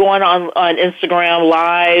 So I was going on Instagram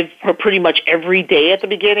Live for pretty much every day at the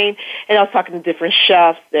beginning, and I was talking to different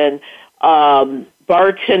chefs and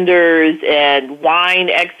bartenders and wine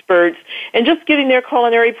experts, and just getting their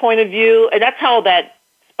culinary point of view. And that's how that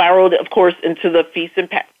spiraled, of course, into the Feast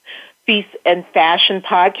and Fashion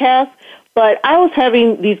podcast. But I was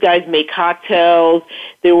having these guys make cocktails.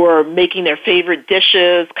 They were making their favorite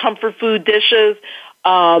dishes, comfort food dishes.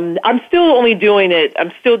 I'm still only doing it.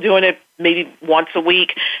 I'm still doing it maybe once a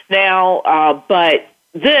week now, but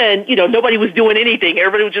then, nobody was doing anything.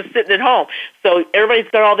 Everybody was just sitting at home. So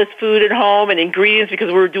everybody's got all this food at home and ingredients because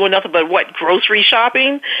we were doing nothing but, grocery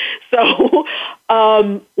shopping. So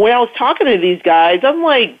when I was talking to these guys, I'm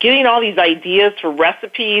like getting all these ideas for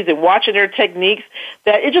recipes and watching their techniques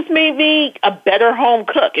that it just made me a better home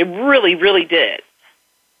cook. It really, really did.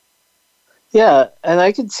 Yeah, and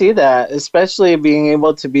I could see that, especially being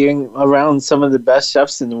able to be around some of the best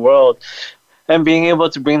chefs in the world. And being able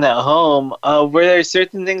to bring that home, were there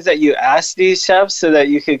certain things that you asked these chefs so that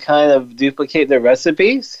you could kind of duplicate their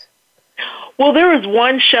recipes? Well, there was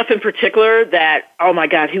one chef in particular that, oh my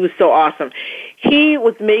God, he was so awesome. He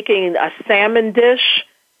was making a salmon dish.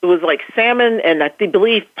 It was like salmon and I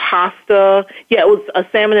believe pasta. Yeah, it was a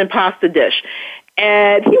salmon and pasta dish.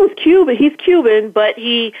 And he was Cuban. He's Cuban, but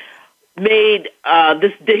he made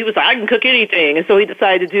this. He was like, I can cook anything. And so he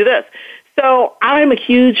decided to do this. So I'm a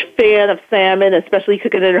huge fan of salmon, especially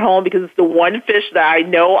cooking it at home because it's the one fish that I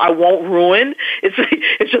know I won't ruin.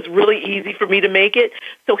 It's just really easy for me to make it.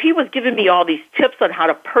 So he was giving me all these tips on how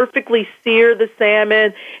to perfectly sear the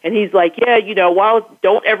salmon. And he's like, yeah,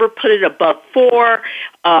 don't ever put it above 4,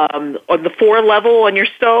 on the 4 level on your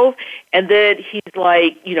stove. And then he's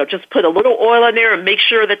like, just put a little oil in there and make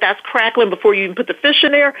sure that that's crackling before you even put the fish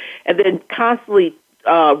in there. And then constantly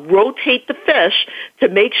rotate the fish to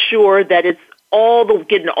make sure that it's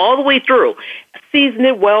getting all the way through. Season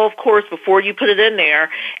it well, of course, before you put it in there.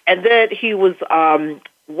 And then he was,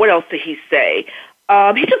 what else did he say?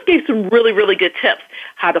 He just gave some really, really good tips,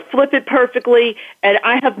 how to flip it perfectly. And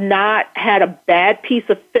I have not had a bad piece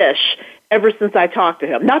of fish ever since I talked to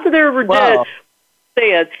him. Not that I ever did.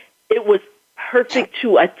 Said it was perfect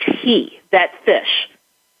to a T, that fish,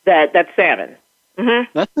 that salmon. Mm-hmm.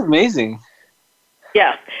 That's amazing.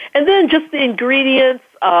 Yes. And then just the ingredients,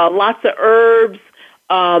 lots of herbs.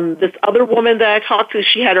 This other woman that I talked to,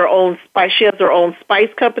 she had her own spice. She has her own spice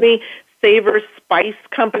company, Savor Spice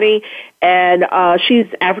Company, and she's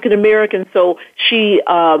African American, so she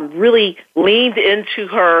really leaned into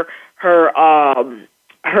her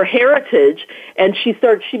heritage, and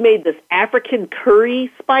she made this African curry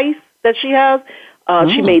spice that she has.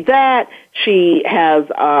 She made that. She has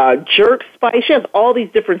jerk spice. She has all these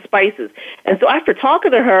different spices. And so after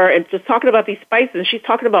talking to her and just talking about these spices, and she's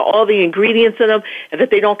talking about all the ingredients in them and that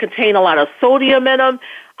they don't contain a lot of sodium in them,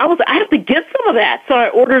 I have to get some of that. So I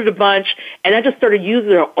ordered a bunch, and I just started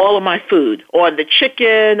using it on all of my food, on the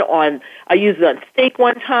chicken, I used it on steak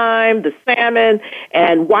one time, the salmon,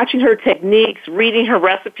 and watching her techniques, reading her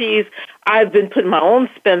recipes. I've been putting my own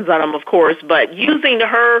spins on them, of course, but using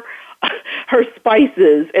her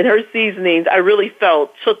spices and her seasonings, I really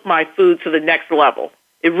felt took my food to the next level.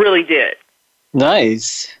 It really did.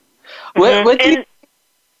 Nice. Mm-hmm. What do you...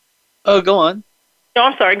 Oh, go on. No,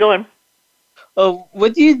 I'm sorry. Go on. Oh,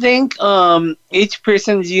 what do you think each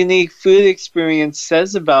person's unique food experience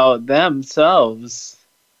says about themselves?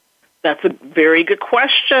 That's a very good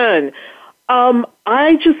question.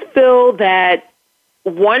 I just feel that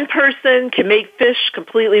one person can make fish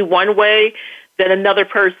completely one way than another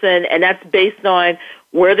person, and that's based on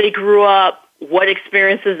where they grew up, what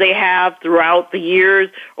experiences they have throughout the years,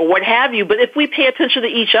 or what have you. But if we pay attention to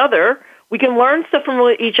each other, we can learn stuff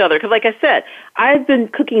from each other. Because like I said, I've been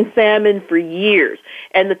cooking salmon for years,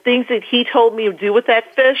 and the things that he told me to do with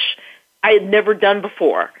that fish, I had never done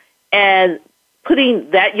before. And putting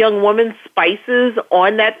that young woman's spices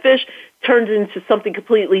on that fish turns into something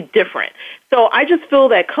completely different. So I just feel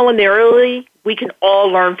that culinarily, we can all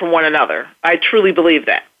learn from one another. I truly believe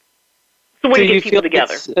that. It's a way to get people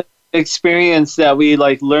together. It's an experience that we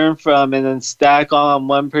learn from and then stack on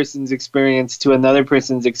one person's experience to another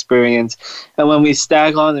person's experience. And when we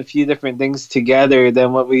stack on a few different things together,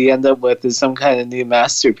 then what we end up with is some kind of new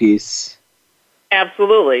masterpiece.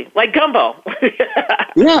 Absolutely. Like gumbo.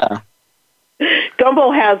 Yeah.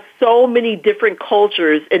 Gumbo has so many different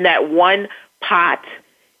cultures in that one pot.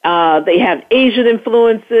 They have Asian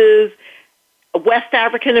influences, West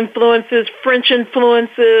African influences, French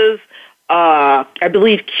influences, I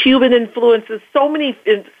believe Cuban influences, so many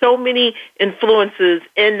influences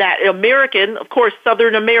in that. American, of course,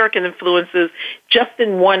 Southern American influences just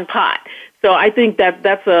in one pot. So I think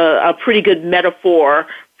that's a pretty good metaphor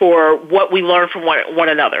for what we learn from one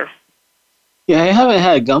another. Yeah, I haven't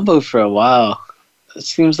had gumbo for a while. It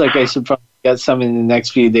seems like I should probably get some in the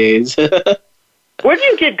next few days. Where do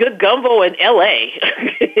you get good gumbo in L.A.?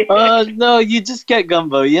 No, you just get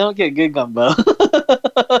gumbo. You don't get good gumbo.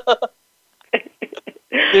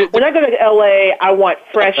 when I go to LA, I want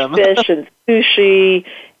fresh fish and sushi.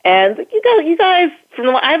 And you guys,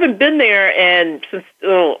 I haven't been there and since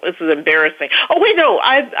this is embarrassing. Oh wait, no,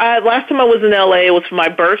 I last time I was in LA was for my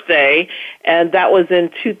birthday, and that was in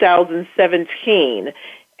 2017.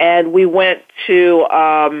 And we went to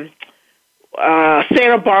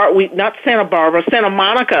Santa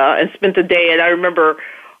Monica, and spent the day. And I remember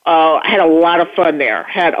I had a lot of fun there.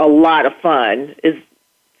 Is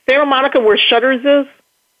Santa Monica where Shutters is?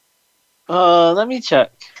 Let me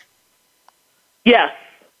check.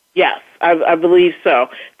 Yes, I believe so.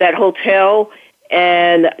 That hotel,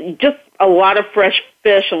 and just a lot of fresh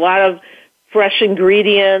fish, a lot of fresh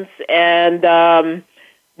ingredients, and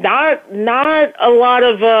not a lot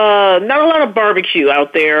of barbecue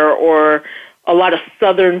out there, or a lot of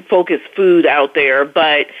southern focused food out there.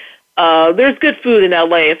 But there's good food in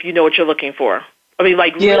LA if you know what you're looking for. I mean,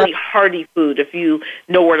 like really hearty food if you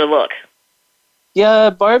know where to look. Yeah,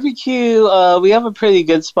 barbecue, we have a pretty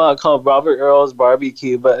good spot called Robert Earl's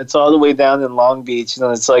Barbecue, but it's all the way down in Long Beach,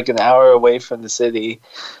 and it's like an hour away from the city.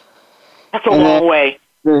 That's a long way.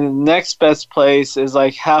 The next best place is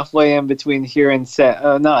like halfway in between here and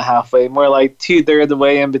not halfway, more like 2/3 of the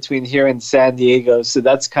way in between here and San Diego, so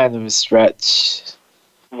that's kind of a stretch.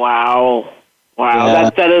 Wow. Yeah.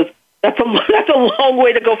 That's a long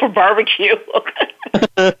way to go for barbecue.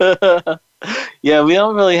 Yeah, we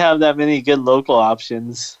don't really have that many good local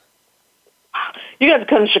options. You got to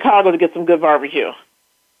come to Chicago to get some good barbecue.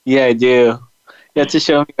 Yeah, I do. You have to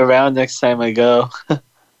show me around next time I go.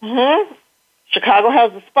 Chicago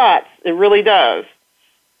has the spots. It really does.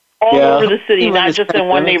 All over the city, not just in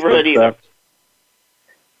one neighborhood either.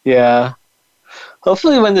 Yeah.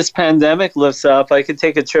 Hopefully when this pandemic lifts up, I can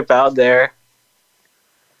take a trip out there.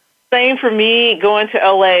 Same for me, going to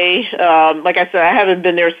LA. Like I said, I haven't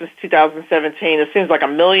been there since 2017. It seems like a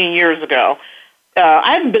million years ago.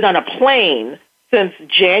 I haven't been on a plane since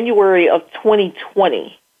January of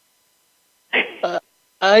 2020.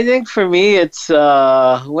 I think for me, it's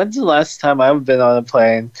when's the last time I've been on a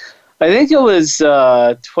plane? I think it was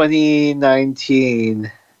 2019.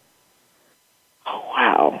 Oh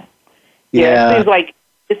wow! Yeah,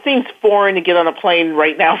 it seems foreign to get on a plane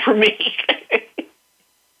right now for me.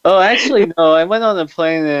 Oh, actually, no. I went on a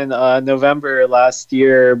plane in November last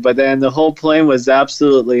year, but then the whole plane was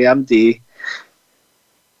absolutely empty.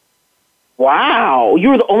 Wow. You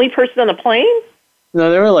were the only person on the plane? No,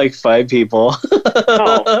 there were like 5 people.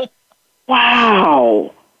 Oh.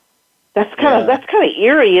 Wow. That's kind of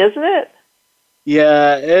eerie, isn't it?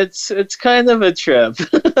 Yeah, it's kind of a trip.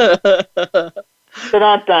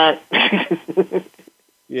 Dun.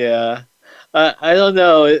 Yeah. I don't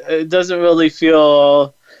know. It doesn't really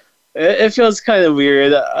feel... It feels kind of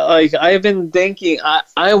weird. Like, I've been thinking,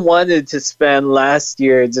 I wanted to spend last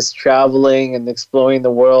year just traveling and exploring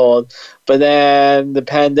the world, but then the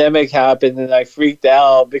pandemic happened and I freaked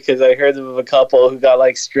out because I heard of a couple who got,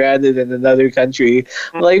 like, stranded in another country.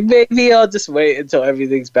 Like, maybe I'll just wait until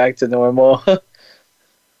everything's back to normal.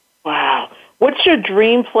 Wow. What's your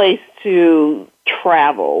dream place to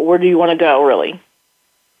travel? Where do you want to go, really?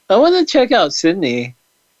 I want to check out Sydney.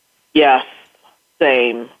 Yes,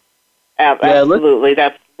 same. Absolutely.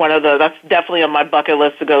 That's definitely on my bucket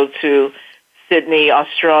list to go to Sydney,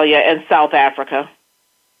 Australia, and South Africa.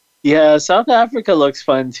 Yeah, South Africa looks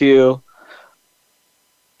fun too.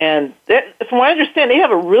 And from what I understand, they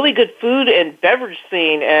have a really good food and beverage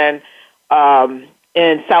scene in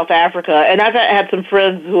South Africa. And I've had some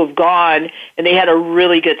friends who have gone, and they had a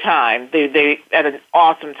really good time. They had an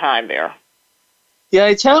awesome time there. Yeah,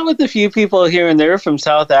 I chat with a few people here and there from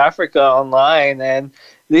South Africa online, and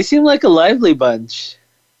they seem like a lively bunch.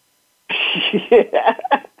 Yeah.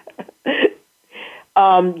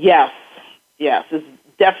 Yes, it's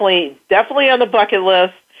definitely on the bucket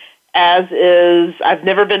list. As is, I've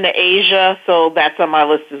never been to Asia, so that's on my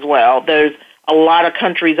list as well. There's a lot of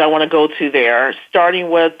countries I want to go to there, starting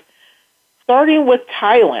with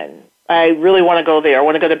Thailand. I really want to go there. I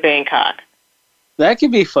want to go to Bangkok. That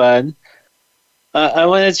could be fun. I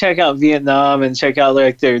want to check out Vietnam and check out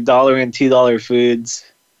like their $1 and $2 foods.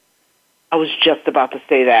 I was just about to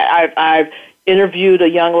say that. I've interviewed a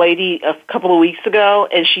young lady a couple of weeks ago,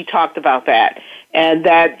 and she talked about that. And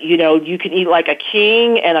that, you can eat like a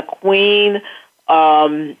king and a queen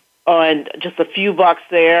on just a few bucks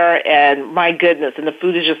there. And my goodness, and the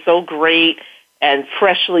food is just so great and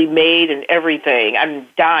freshly made and everything. I'm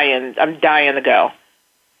dying to go.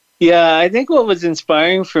 Yeah, I think what was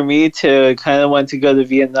inspiring for me to kind of want to go to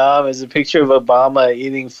Vietnam is a picture of Obama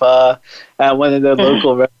eating pho at one of the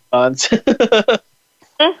local restaurants.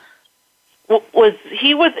 Was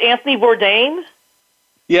he with Anthony Bourdain?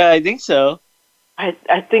 Yeah, I think so.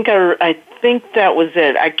 I think that was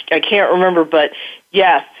it. I can't remember, but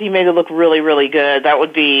yes, he made it look really, really good. That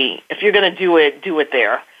would be, if you're going to do it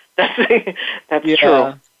there. That's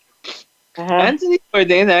true. Anthony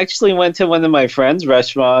Bourdain actually went to one of my friends'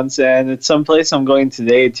 restaurants, and it's someplace I'm going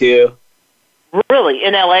today, too. Really?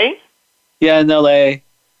 In L.A.? Yeah, in L.A.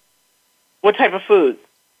 What type of food?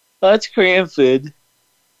 Well, it's Korean food.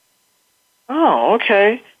 Oh,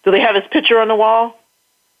 okay. Do they have his picture on the wall?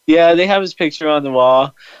 Yeah, they have his picture on the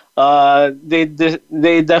wall. They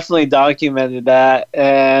definitely documented that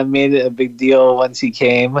and made it a big deal once he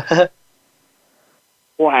came.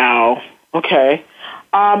 Wow. Okay.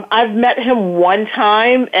 I've met him one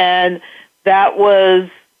time, and that was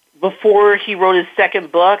before he wrote his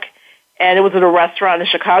second book, and it was at a restaurant in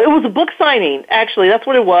Chicago. It was a book signing, actually. That's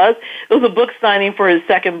what it was. It was a book signing for his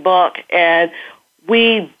second book, and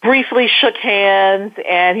we briefly shook hands,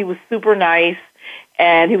 and he was super nice,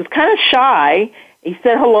 and he was kind of shy. He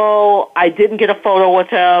said hello. I didn't get a photo with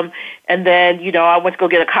him, and then, I went to go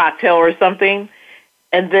get a cocktail or something.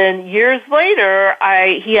 And then years later,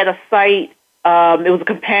 he had a site. It was a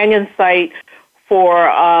companion site for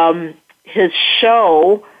his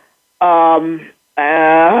show.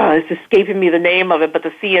 It's escaping me the name of it, but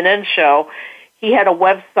the CNN show. He had a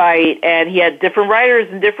website, and he had different writers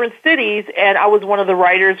in different cities, and I was one of the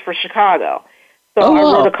writers for Chicago. So I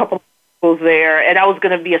wrote a couple of articles there, and I was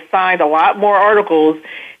going to be assigned a lot more articles,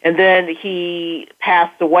 and then he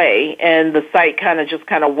passed away, and the site kind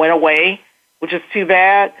of went away, which is too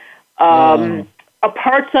bad.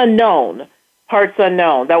 Parts Unknown.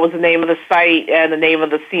 That was the name of the site and the name of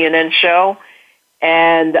the CNN show.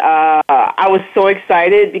 And I was so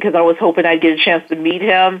excited because I was hoping I'd get a chance to meet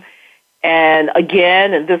him. And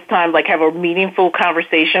this time, have a meaningful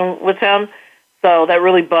conversation with him. So that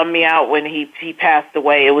really bummed me out when he passed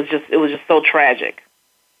away. It was just so tragic.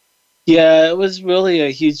 Yeah, it was really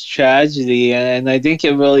a huge tragedy, and I think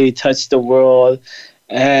it really touched the world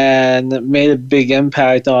and made a big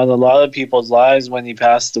impact on a lot of people's lives when he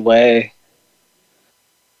passed away.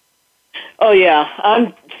 Oh yeah,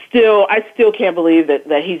 I still can't believe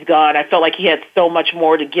that he's gone. I felt like he had so much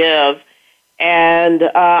more to give, and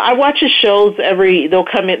I watch his shows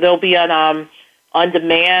they'll be on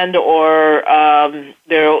demand, or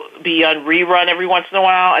they'll be on rerun every once in a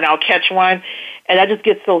while, and I'll catch one, and I just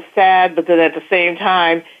get so sad. But then at the same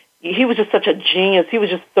time, he was just such a genius. He was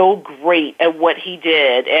just so great at what he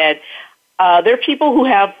did. And there are people who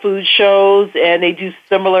have food shows, and they do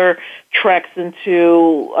similar treks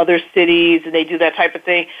into other cities, and they do that type of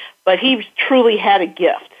thing. But he truly had a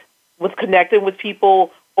gift with connecting with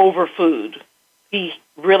people over food. He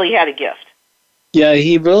really had a gift. Yeah,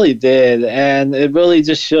 he really did. And it really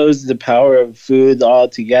just shows the power of food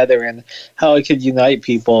altogether and how it could unite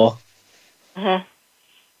people. Mm-hmm.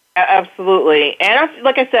 Absolutely. And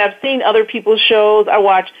like I said, I've seen other people's shows. I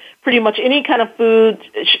watch pretty much any kind of food,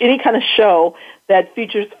 any kind of show that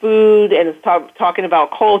features food and is talking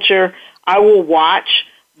about culture, I will watch,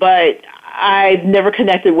 but I've never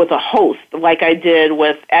connected with a host like I did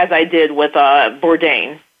with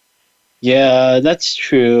Bourdain. Yeah, that's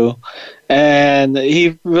true. And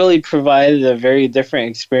he really provided a very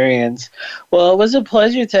different experience. Well, it was a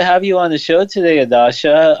pleasure to have you on the show today,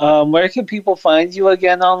 Adasha. Where can people find you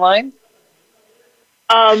again online?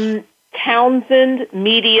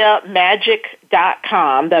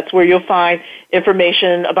 TownsendMediaMagic.com. That's where you'll find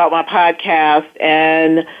information about my podcast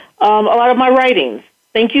and a lot of my writings.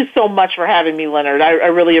 Thank you so much for having me, Leonard. I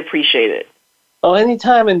really appreciate it. Oh,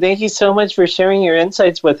 anytime, and thank you so much for sharing your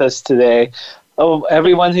insights with us today. Oh,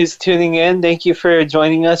 everyone who's tuning in, thank you for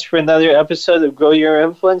joining us for another episode of Grow Your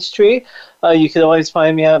Influence Tree. You can always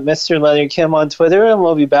find me at Mr. Leonard Kim on Twitter, and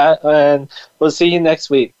we'll be back, and we'll see you next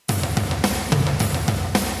week.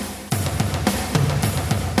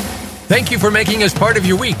 Thank you for making us part of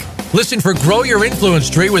your week. Listen for Grow Your Influence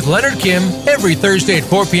Tree with Leonard Kim every Thursday at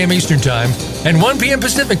 4 p.m. Eastern Time and 1 p.m.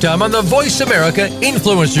 Pacific Time on the Voice America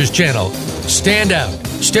Influencers channel. Stand out,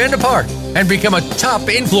 stand apart, and become a top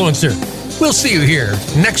influencer. We'll see you here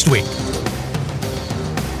next week.